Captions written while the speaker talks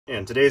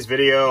In today's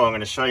video, I'm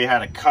going to show you how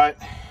to cut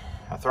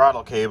a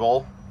throttle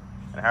cable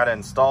and how to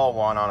install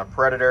one on a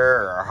Predator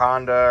or a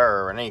Honda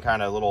or any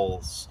kind of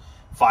little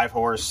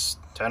 5-horse,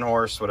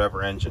 10-horse,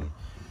 whatever engine.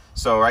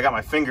 So I got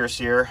my fingers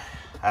here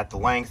at the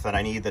length that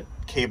I need the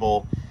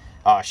cable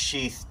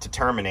sheath to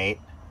terminate.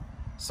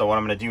 So what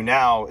I'm going to do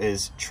now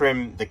is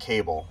trim the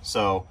cable.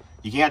 So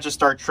you can't just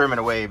start trimming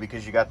away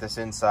because you got this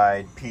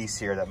inside piece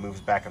here that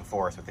moves back and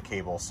forth with the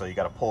cable. So you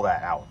got to pull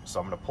that out.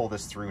 So I'm going to pull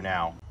this through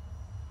now.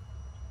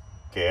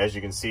 Okay, as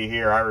you can see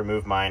here, I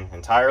removed mine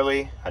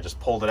entirely. I just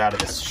pulled it out of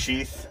this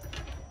sheath.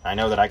 I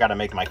know that I got to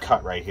make my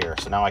cut right here,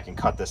 so now I can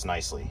cut this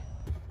nicely.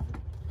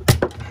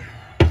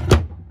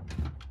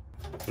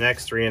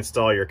 Next,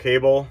 reinstall your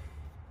cable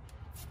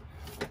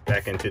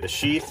back into the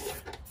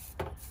sheath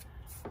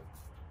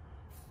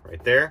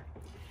right there.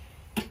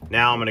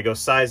 Now I'm going to go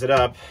size it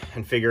up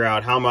and figure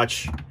out how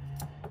much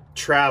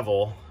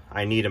travel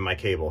I need in my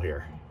cable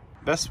here.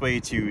 Best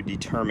way to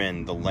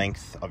determine the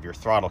length of your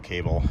throttle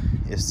cable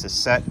is to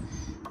set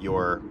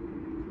your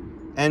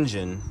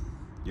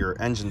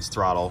engine's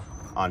throttle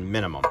on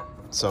minimum.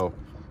 So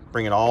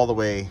bring it all the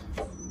way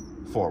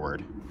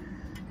forward.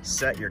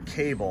 Set your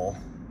cable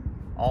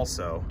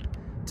also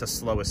to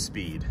slowest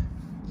speed.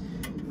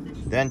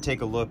 Then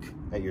take a look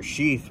at your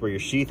sheath, where your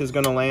sheath is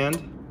going to land,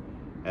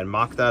 and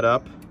mock that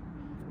up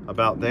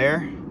about there.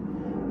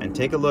 And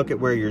take a look at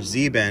where your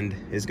Z-bend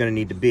is going to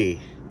need to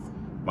be.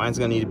 Mine's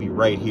going to need to be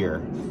right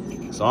here.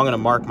 So I'm going to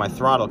mark my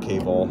throttle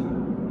cable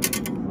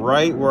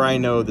right where I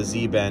know the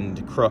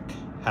Z-bend crook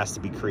has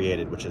to be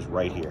created, which is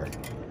right here.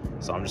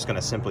 So I'm just going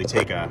to simply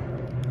take a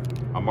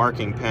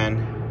marking pen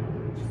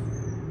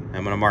and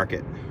I'm going to mark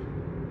it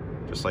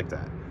just like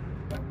that.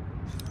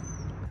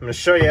 I'm going to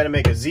show you how to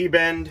make a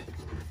Z-bend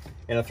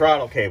in a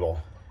throttle cable.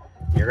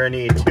 You're going to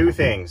need two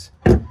things.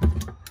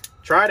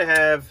 Try to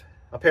have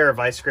a pair of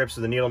vice grips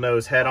with a needle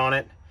nose head on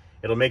it.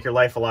 It'll make your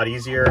life a lot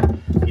easier.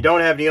 If you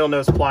don't have needle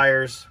nose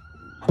pliers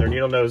or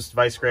needle nose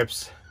vice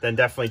grips, then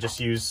definitely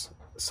just use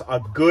a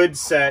good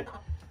set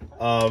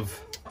of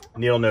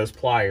needle nose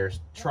pliers.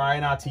 Try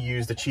not to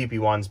use the cheapy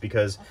ones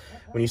because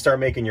when you start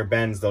making your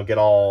bends, they'll get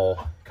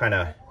all kind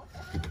of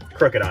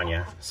crooked on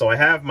you. So I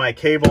have my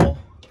cable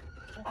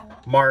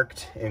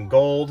marked in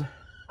gold.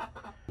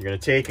 You're going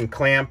to take and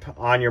clamp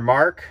on your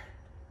mark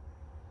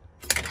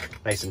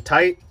nice and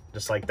tight,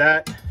 just like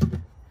that.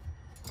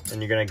 And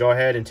you're going to go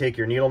ahead and take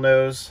your needle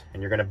nose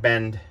and you're going to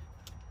bend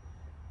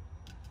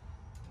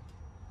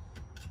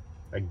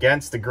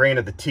against the grain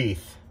of the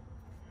teeth.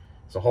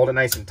 So hold it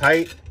nice and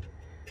tight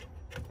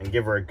and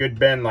give her a good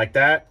bend like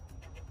that.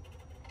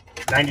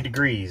 90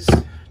 degrees,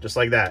 just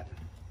like that.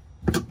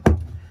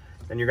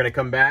 Then you're going to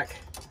come back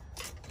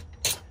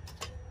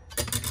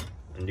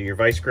and do your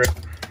vice grip.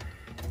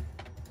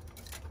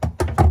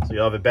 So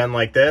you'll have a bend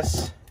like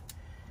this.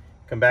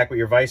 Come back with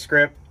your vice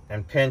grip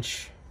and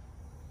pinch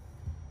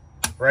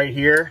right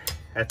here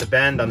at the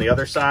bend on the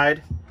other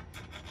side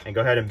and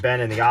go ahead and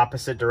bend in the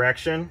opposite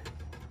direction.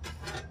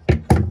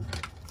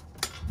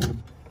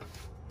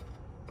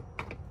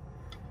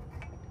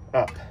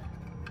 Up.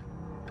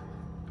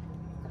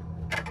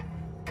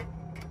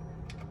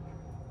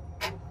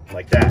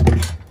 Like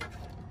that.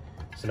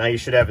 So now you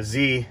should have a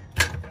Z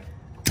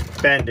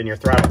bend in your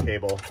throttle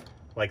cable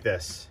like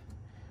this.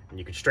 And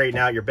you can straighten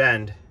out your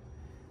bend,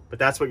 but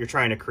that's what you're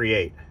trying to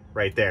create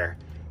right there.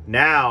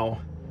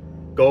 Now,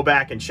 go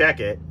back and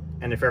check it,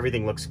 and if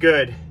everything looks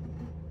good,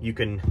 you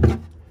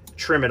can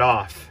trim it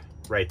off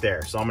right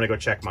there. So I'm gonna go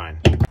check mine.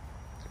 So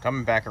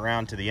coming back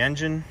around to the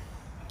engine,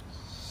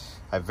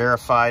 I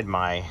verified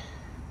my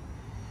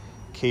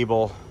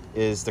cable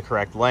is the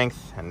correct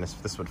length, and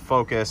this would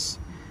focus.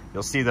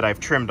 You'll see that I've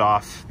trimmed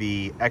off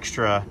the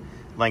extra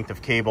length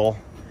of cable.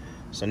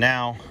 So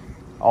now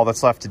all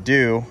that's left to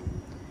do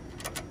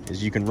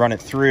is you can run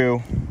it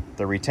through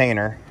the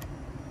retainer.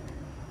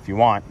 If you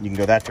want, you can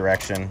go that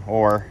direction,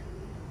 or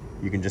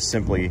you can just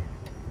simply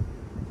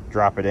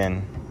drop it in.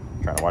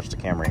 I'm trying to watch the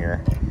camera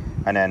here,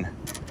 and then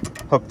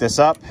hook this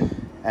up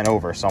and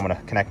over. So I'm going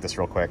to connect this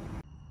real quick.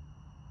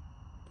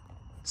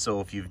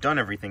 So if you've done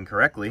everything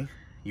correctly,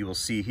 you will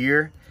see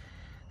here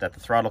that the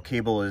throttle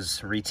cable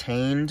is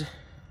retained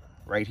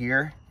right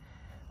here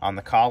on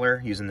the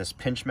collar using this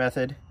pinch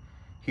method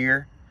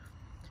here.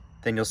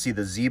 Then you'll see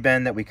the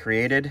Z-bend that we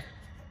created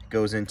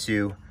goes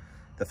into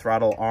the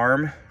throttle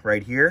arm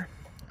right here.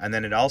 And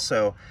then it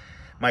also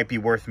might be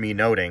worth me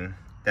noting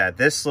that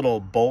this little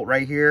bolt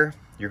right here,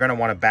 you're going to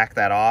want to back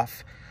that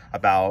off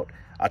about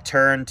a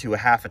turn to a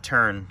half a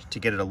turn to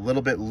get it a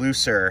little bit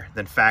looser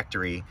than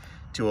factory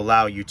to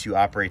allow you to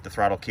operate the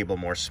throttle cable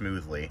more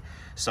smoothly.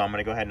 So I'm going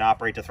to go ahead and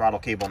operate the throttle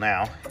cable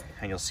now,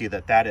 and you'll see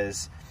that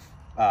that's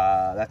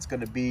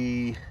going to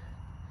be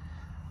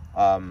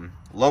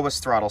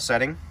lowest throttle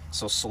setting,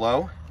 so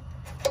slow,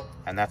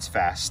 and that's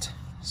fast.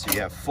 So you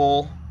have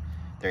full,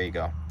 there you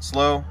go,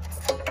 slow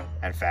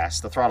and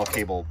fast. The throttle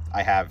cable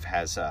I have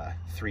has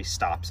 3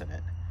 stops in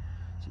it.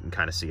 So you can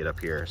kind of see it up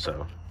here,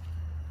 so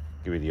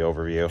give you the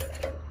overview.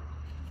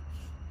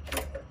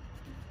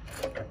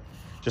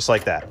 Just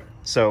like that.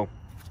 So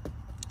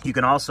you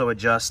can also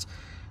adjust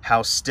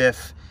how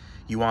stiff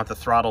you want the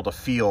throttle to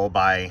feel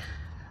by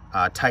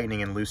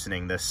tightening and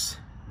loosening this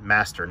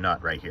master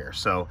nut right here.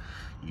 So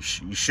you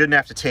shouldn't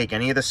have to take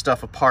any of this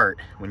stuff apart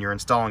when you're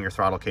installing your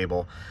throttle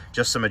cable,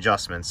 just some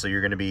adjustments. So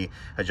you're going to be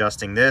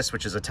adjusting this,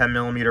 which is a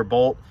 10mm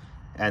bolt,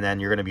 and then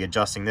you're going to be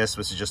adjusting this,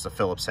 which is just a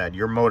Phillips head.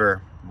 Your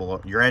motor,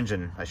 your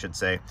engine, I should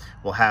say,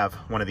 will have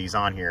one of these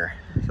on here.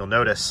 You'll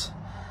notice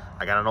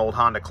I got an old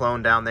Honda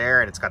clone down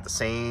there, and it's got the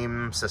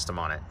same system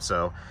on it.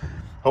 So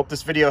hope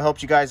this video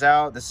helped you guys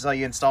out. This is how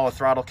you install a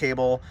throttle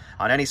cable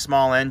on any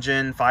small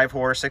engine, 5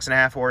 horse,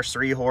 6.5 horse,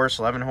 3 horse,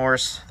 11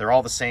 horse. They're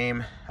all the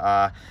same.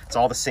 It's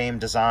all the same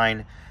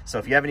design. So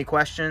if you have any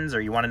questions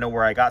or you want to know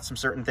where I got some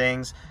certain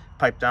things,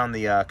 pipe down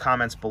the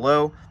comments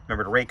below.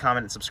 Remember to rate,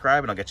 comment, and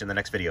subscribe, and I'll get you in the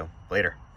next video. Later.